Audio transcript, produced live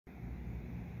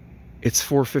It's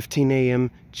 4:15 a.m.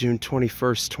 June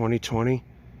 21st, 2020,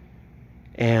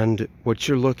 and what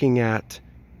you're looking at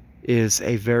is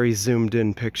a very zoomed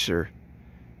in picture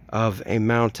of a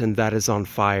mountain that is on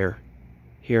fire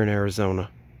here in Arizona.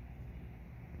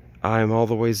 I am all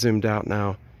the way zoomed out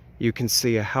now. You can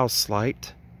see a house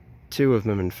light, two of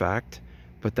them in fact,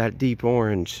 but that deep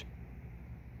orange,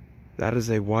 that is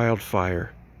a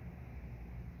wildfire.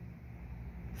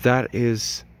 That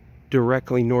is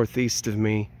directly northeast of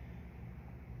me.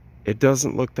 It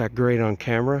doesn't look that great on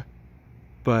camera,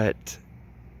 but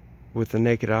with the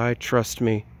naked eye, trust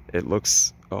me, it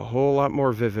looks a whole lot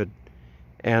more vivid.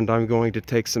 And I'm going to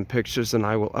take some pictures and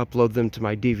I will upload them to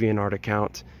my DeviantArt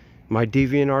account. My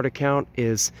DeviantArt account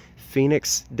is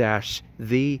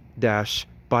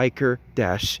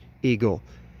Phoenix-the-biker-eagle.